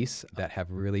of the piece that have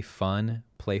really fun,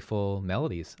 playful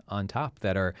melodies on top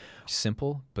that are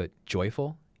simple but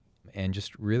joyful and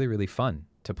just really, really fun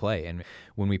to play. And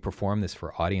when we perform this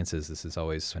for audiences, this is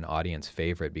always an audience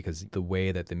favorite because the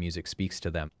way that the music speaks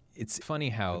to them. It's funny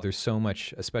how there's so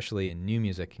much, especially in new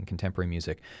music and contemporary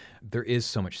music, there is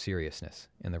so much seriousness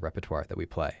in the repertoire that we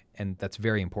play. And that's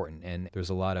very important. And there's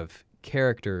a lot of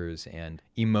characters and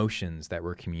emotions that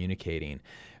we're communicating.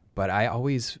 But I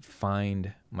always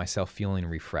find myself feeling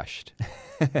refreshed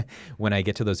when I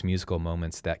get to those musical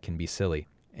moments that can be silly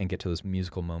and get to those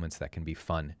musical moments that can be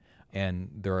fun. And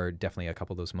there are definitely a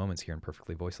couple of those moments here in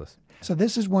Perfectly Voiceless. So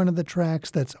this is one of the tracks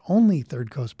that's only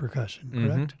Third Coast Percussion,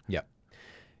 correct? Mm-hmm. Yep.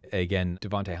 Again,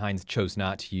 Devonte Hines chose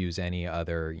not to use any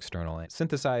other external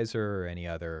synthesizer or any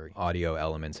other audio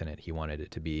elements in it. He wanted it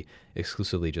to be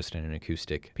exclusively just an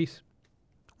acoustic piece.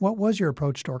 What was your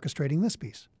approach to orchestrating this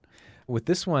piece? With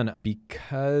this one,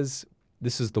 because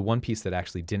this is the one piece that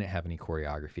actually didn't have any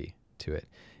choreography to it,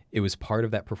 it was part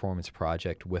of that performance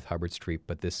project with Hubbard Street,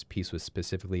 but this piece was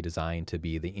specifically designed to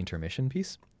be the intermission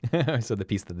piece, so the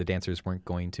piece that the dancers weren't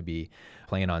going to be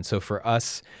playing on. So for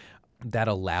us, that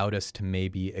allowed us to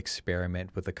maybe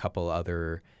experiment with a couple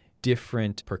other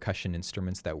different percussion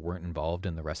instruments that weren't involved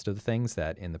in the rest of the things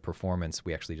that in the performance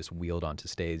we actually just wheeled onto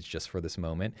stage just for this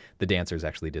moment. The dancers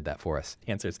actually did that for us.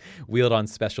 Dancers wheeled on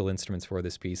special instruments for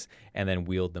this piece and then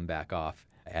wheeled them back off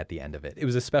at the end of it. It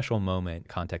was a special moment,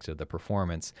 context of the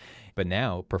performance. But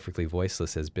now, Perfectly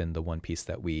Voiceless has been the one piece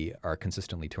that we are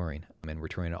consistently touring. And we're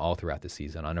touring it all throughout the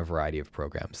season on a variety of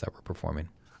programs that we're performing.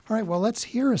 All right, well, let's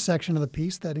hear a section of the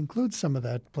piece that includes some of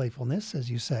that playfulness, as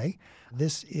you say.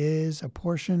 This is a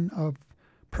portion of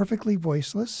Perfectly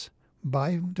Voiceless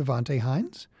by Devonte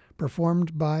Hines,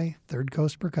 performed by Third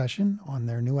Coast Percussion on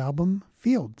their new album,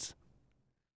 Fields.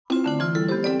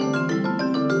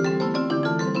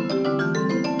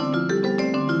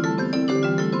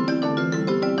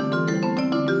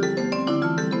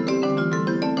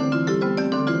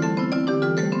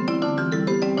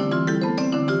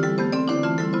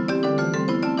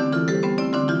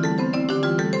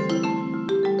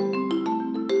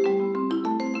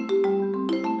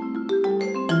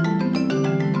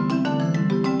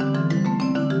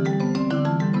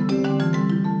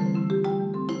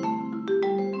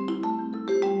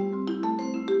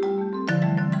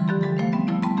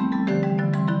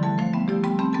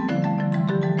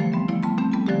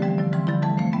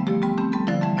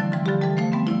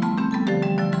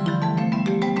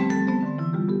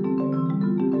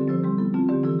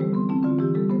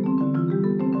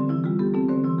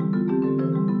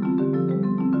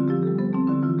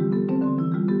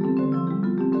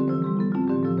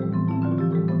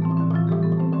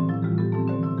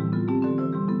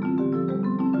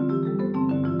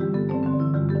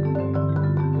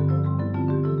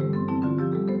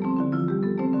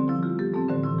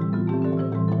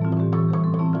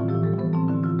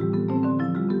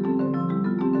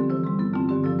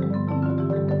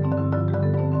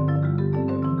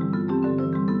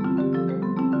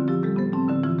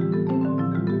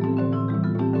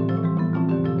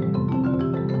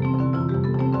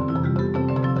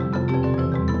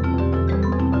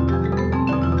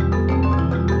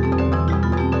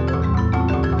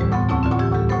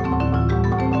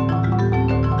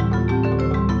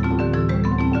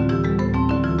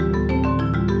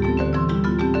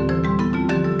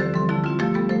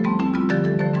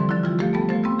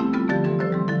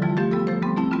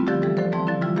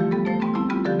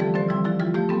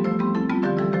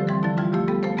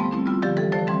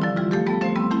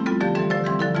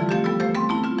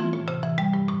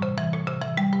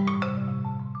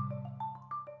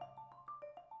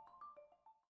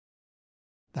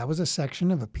 That was a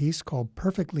section of a piece called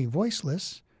Perfectly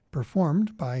Voiceless,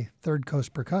 performed by Third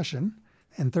Coast Percussion.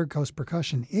 And Third Coast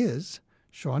Percussion is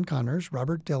Sean Connors,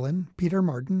 Robert Dillon, Peter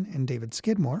Martin, and David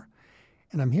Skidmore.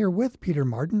 And I'm here with Peter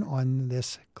Martin on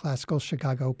this Classical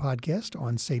Chicago podcast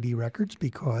on Sadie Records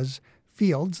because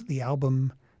Fields, the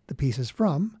album the piece is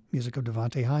from, music of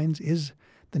Devonte Hines, is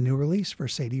the new release for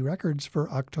Sadie Records for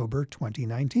October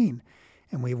 2019.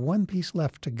 And we have one piece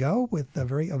left to go with the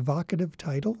very evocative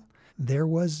title, There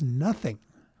Was Nothing.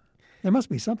 There must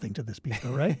be something to this piece, though,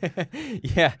 right?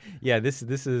 Yeah. This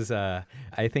is I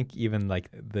think even like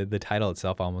the title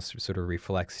itself almost sort of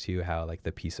reflects to how like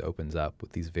the piece opens up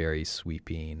with these very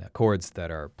sweeping chords that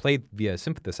are played via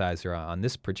synthesizer. On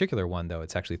this particular one, though,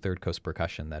 it's actually Third Coast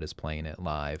Percussion that is playing it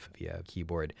live via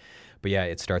keyboard. But yeah,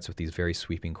 it starts with these very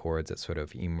sweeping chords that sort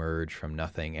of emerge from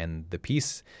nothing, and the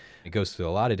piece, it goes through a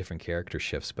lot of different character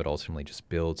shifts, but ultimately just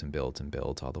builds and builds and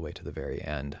builds all the way to the very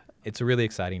end. It's a really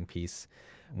exciting piece.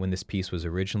 When this piece was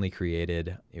originally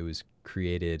created, it was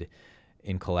created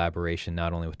in collaboration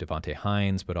not only with Devonte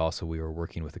Hines, but also we were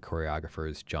working with the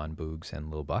choreographers John Boogs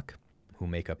and Lil Buck, who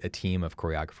make up a team of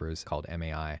choreographers called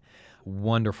MAI.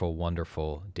 Wonderful,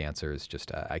 wonderful dancers.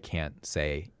 Just I can't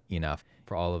say enough.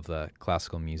 For all of the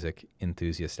classical music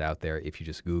enthusiasts out there, if you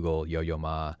just Google Yo-Yo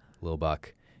Ma, Lil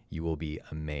Buck, you will be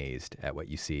amazed at what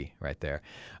you see right there.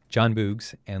 John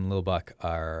Boogs and Lil Buck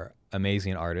are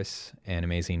amazing artists and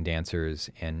amazing dancers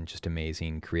and just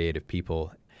amazing creative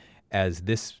people. As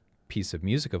this piece of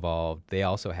music evolved, they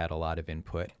also had a lot of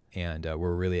input, and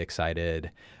we're really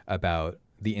excited about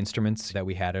the instruments that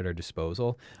we had at our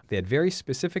disposal. They had very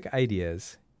specific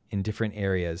ideas in different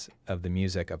areas of the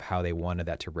music of how they wanted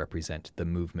that to represent the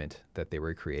movement that they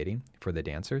were creating for the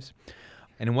dancers.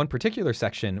 And in one particular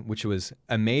section, which was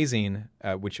amazing,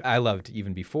 which I loved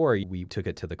even before we took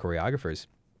it to the choreographers,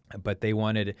 but they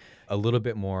wanted a little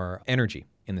bit more energy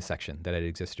in the section that had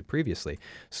existed previously.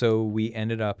 So we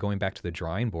ended up going back to the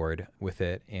drawing board with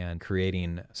it and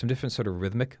creating some different sort of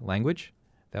rhythmic language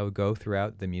that would go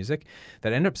throughout the music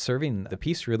that ended up serving the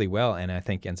piece really well, and I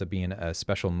think ends up being a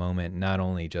special moment not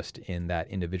only just in that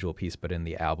individual piece, but in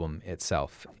the album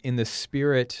itself. In the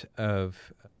spirit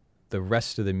of the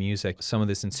rest of the music, some of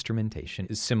this instrumentation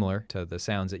is similar to the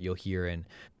sounds that you'll hear in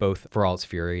both For All Its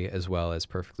Fury as well as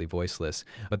Perfectly Voiceless.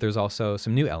 But there's also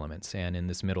some new elements. And in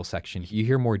this middle section, you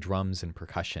hear more drums and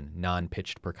percussion,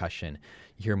 non-pitched percussion.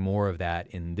 You hear more of that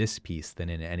in this piece than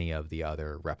in any of the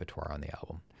other repertoire on the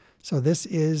album. So this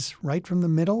is right from the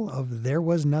middle of There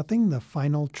Was Nothing, the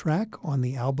final track on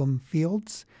the album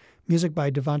Fields. Music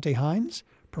by Devonte Hines,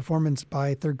 performance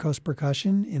by Third Coast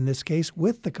Percussion, in this case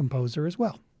with the composer as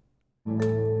well.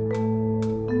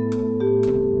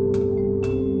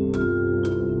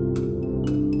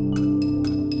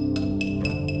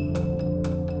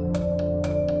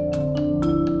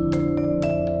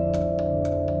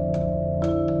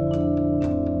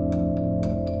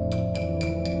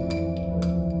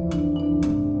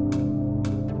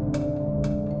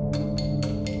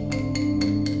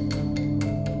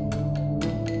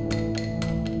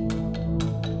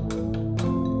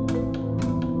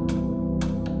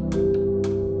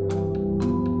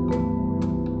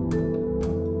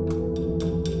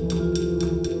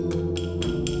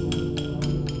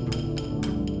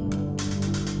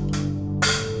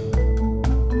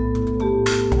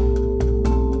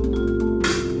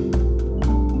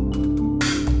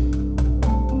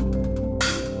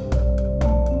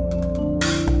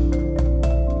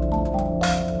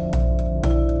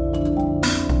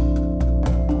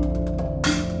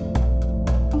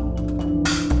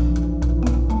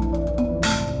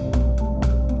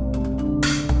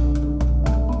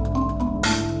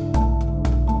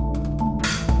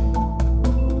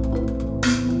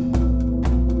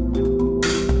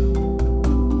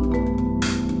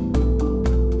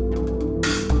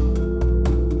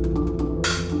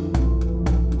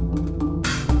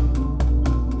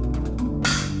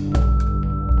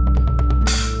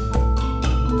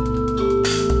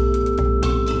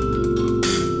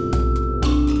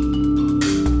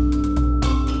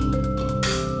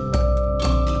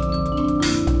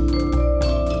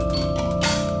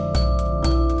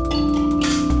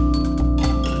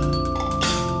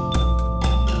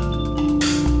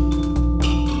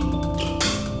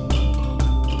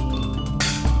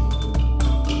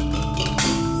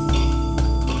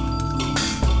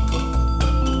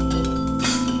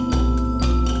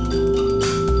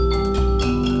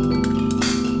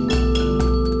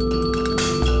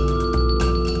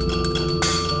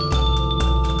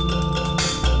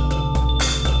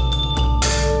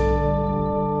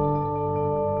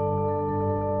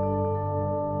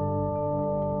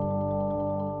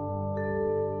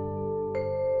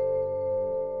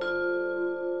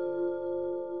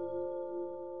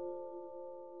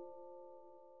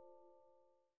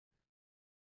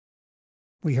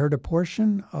 We heard a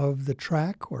portion of the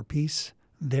track or piece,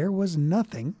 There Was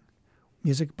Nothing,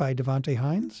 music by Devonte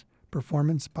Hines,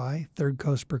 performance by Third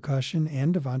Coast Percussion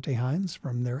and Devonte Hines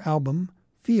from their album,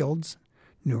 Fields,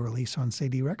 new release on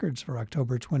Sadie Records for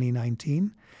October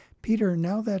 2019. Peter,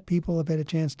 now that people have had a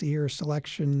chance to hear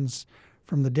selections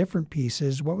from the different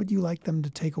pieces, what would you like them to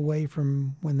take away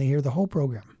from when they hear the whole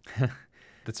program?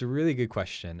 That's a really good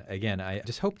question. Again, I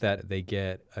just hope that they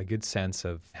get a good sense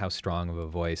of how strong of a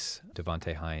voice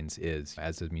Devonte Hines is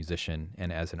as a musician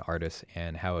and as an artist,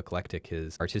 and how eclectic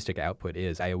his artistic output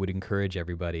is. I would encourage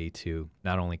everybody to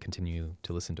not only continue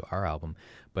to listen to our album,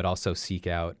 but also seek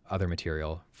out other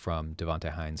material from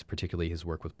Devonte Hines, particularly his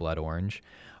work with Blood Orange.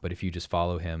 But if you just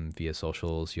follow him via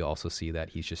socials, you'll also see that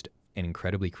he's just an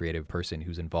incredibly creative person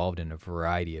who's involved in a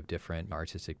variety of different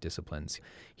artistic disciplines.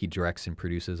 He directs and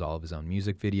produces all of his own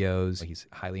music videos. He's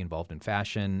highly involved in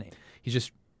fashion. He's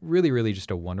just really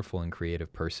just a wonderful and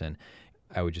creative person.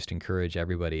 I would just encourage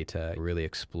everybody to really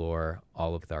explore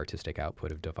all of the artistic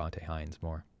output of Devonte Hines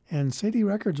more. And Sadie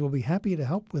Records will be happy to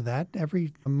help with that.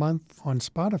 Every month on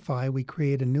Spotify, we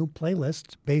create a new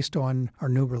playlist based on our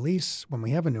new release, when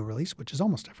we have a new release, which is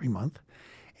almost every month.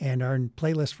 And our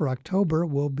playlist for October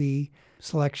will be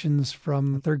selections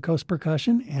from Third Coast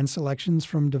Percussion and selections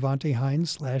from Devonte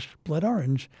Hines / Blood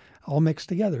Orange, all mixed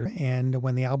together. And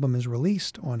when the album is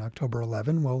released on October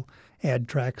 11, we'll add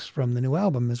tracks from the new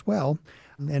album as well.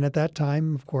 And at that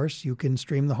time, of course, you can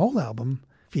stream the whole album,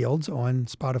 Fields, on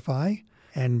Spotify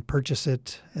and purchase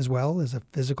it as well as a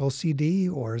physical CD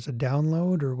or as a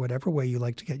download or whatever way you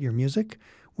like to get your music,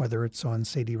 whether it's on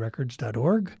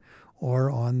sadierecords.org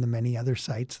or on the many other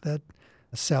sites that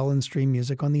sell and stream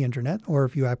music on the internet, or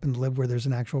if you happen to live where there's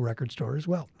an actual record store as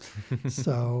well.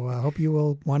 So I hope you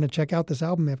will want to check out this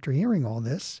album after hearing all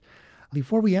this.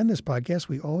 Before we end this podcast,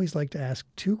 we always like to ask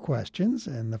two questions,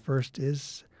 and the first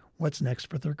is, what's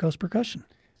next for Third Coast Percussion?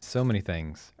 So many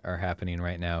things are happening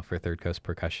right now for Third Coast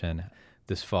Percussion.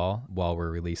 This fall, while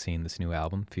we're releasing this new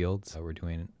album, Fields, we're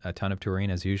doing a ton of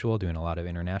touring as usual, doing a lot of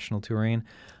international touring.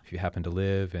 If you happen to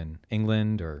live in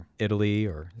England or Italy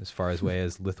or as far away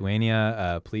as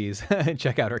Lithuania, please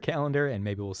check out our calendar and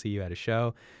maybe we'll see you at a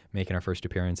show. Making our first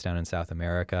appearance down in South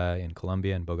America, in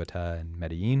Colombia, in Bogota, and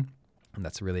Medellin. And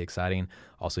that's really exciting.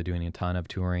 Also doing a ton of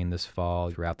touring this fall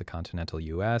throughout the continental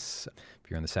U.S.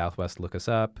 If you're in the Southwest, look us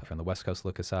up. If you're on the West Coast,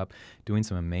 look us up. Doing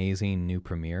some amazing new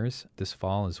premieres this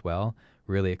fall as well.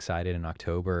 Really excited in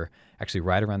October, actually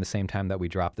right around the same time that we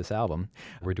dropped this album.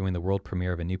 We're doing the world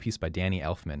premiere of a new piece by Danny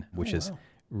Elfman, which is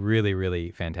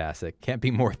really fantastic. Can't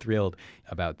be more thrilled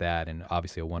about that. And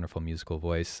obviously a wonderful musical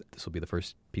voice. This will be the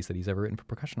first piece that he's ever written for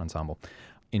percussion ensemble.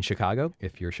 In Chicago,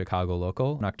 if you're Chicago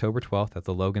local, on October 12th at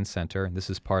the Logan Center, and this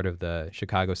is part of the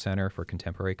Chicago Center for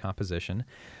Contemporary Composition.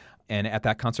 And at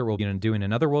that concert, we'll be doing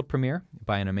another world premiere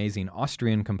by an amazing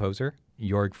Austrian composer,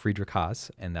 Jörg Friedrich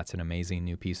Haas, and that's an amazing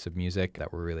new piece of music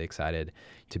that we're really excited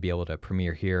to be able to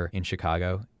premiere here in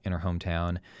Chicago, in our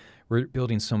hometown. We're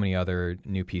building so many other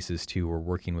new pieces, too. We're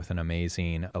working with an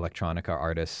amazing electronica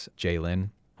artist, Jay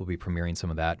Lin. We'll be premiering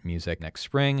some of that music next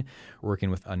spring. We're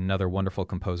working with another wonderful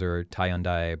composer,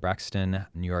 Tyondai Braxton,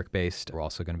 New York-based. We're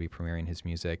also going to be premiering his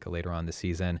music later on this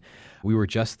season. We were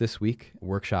just this week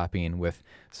workshopping with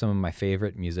some of my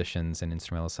favorite musicians and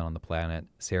instrumentalists on the planet,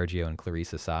 Sergio and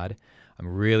Clarice Assad. I'm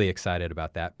really excited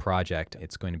about that project.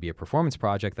 It's going to be a performance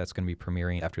project that's going to be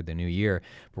premiering after the new year,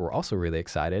 but we're also really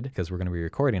excited because we're going to be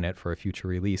recording it for a future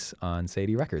release on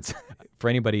Sadie Records. For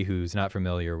anybody who's not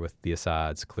familiar with the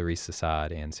Assads, Clarice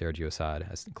Assad and Sergio Assad,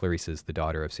 Clarice is the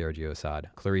daughter of Sergio Assad.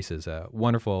 Clarice is a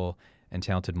wonderful and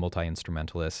talented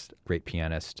multi-instrumentalist, great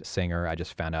pianist, singer. I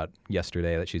just found out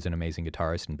yesterday that she's an amazing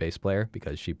guitarist and bass player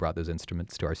because she brought those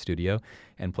instruments to our studio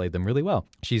and played them really well.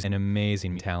 She's an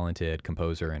amazing, talented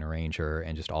composer and arranger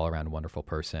and just all-around wonderful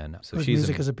person. So Whose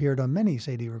music has appeared on many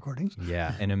Sadie recordings.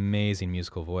 Yeah, an amazing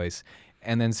musical voice.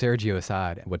 And then Sergio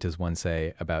Assad, what does one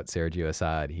say about Sergio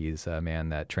Assad? He's a man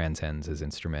that transcends his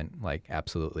instrument, like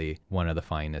absolutely one of the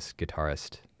finest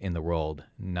guitarists in the world,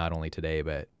 not only today,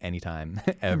 but anytime,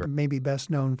 ever. Maybe best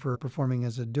known for performing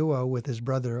as a duo with his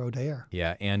brother, Odair.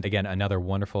 Yeah, and again, another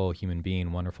wonderful human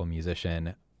being, wonderful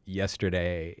musician.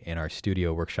 Yesterday in our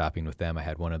studio workshopping with them, I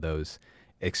had one of those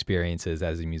experiences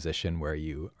as a musician where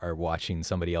you are watching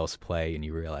somebody else play and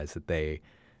you realize that they,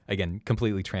 again,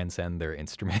 completely transcend their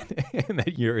instrument and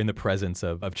that you're in the presence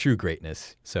of true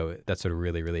greatness. So that's a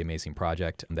really, really amazing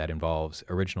project that involves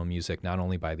original music, not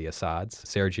only by the Assads,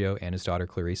 Sergio and his daughter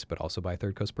Clarice, but also by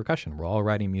Third Coast Percussion. We're all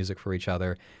writing music for each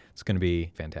other. It's going to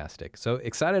be fantastic. So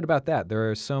excited about that. There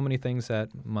are so many things that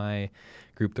my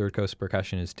group Third Coast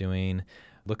Percussion is doing.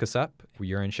 look us up. If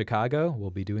you're in Chicago,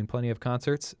 we'll be doing plenty of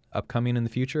concerts upcoming in the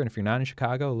future. And if you're not in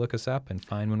Chicago, look us up and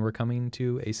find when we're coming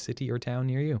to a city or town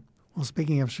near you. Well,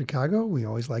 speaking of Chicago, we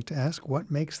always like to ask,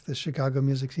 what makes the Chicago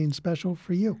music scene special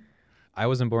for you? I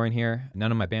wasn't born here.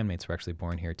 None of my bandmates were actually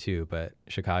born here too, but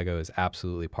Chicago is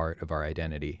absolutely part of our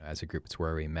identity as a group. It's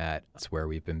where we met. It's where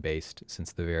we've been based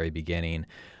since the very beginning.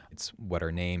 It's what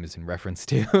our name is in reference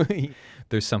to.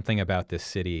 There's something about this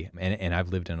city, and I've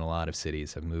lived in a lot of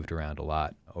cities. I've moved around a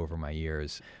lot over my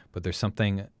years, but there's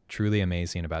something truly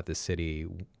amazing about this city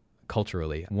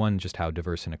culturally. One, just how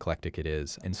diverse and eclectic it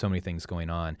is, and so many things going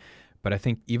on. But I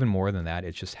think even more than that,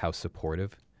 it's just how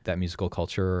supportive that musical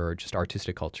culture or just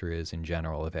artistic culture is in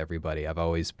general of everybody. I've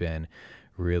always been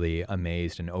really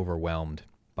amazed and overwhelmed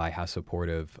by how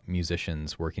supportive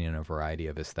musicians working in a variety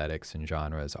of aesthetics and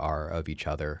genres are of each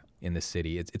other in the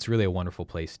city. It's really a wonderful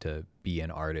place to be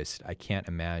an artist. I can't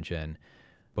imagine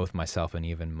both myself and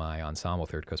even my ensemble,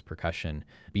 Third Coast Percussion,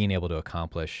 being able to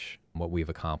accomplish what we've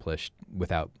accomplished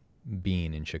without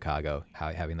being in Chicago,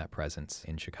 having that presence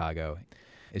in Chicago.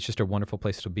 It's just a wonderful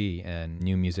place to be. And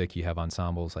new music, you have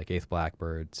ensembles like Eighth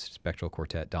Blackbird, Spectral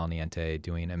Quartet, Dal Niente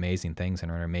doing amazing things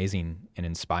and are amazing and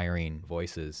inspiring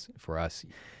voices for us.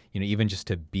 Even just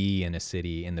to be in a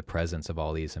city in the presence of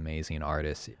all these amazing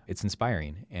artists, it's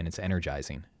inspiring and it's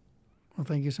energizing. Well,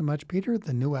 thank you so much, Peter.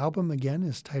 The new album, again,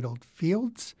 is titled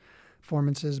Fields.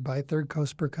 Performances by Third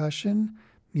Coast Percussion.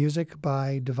 Music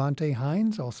by Devontae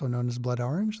Hines, also known as Blood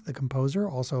Orange, the composer,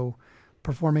 also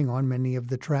performing on many of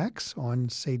the tracks on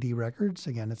Sadie Records.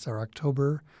 Again, it's our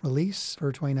October release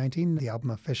for 2019. The album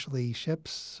officially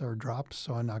ships or drops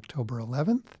on October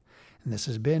 11th. And this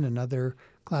has been another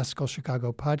Classical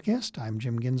Chicago podcast. I'm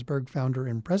Jim Ginsberg, founder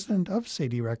and president of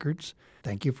Sadie Records.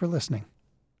 Thank you for listening.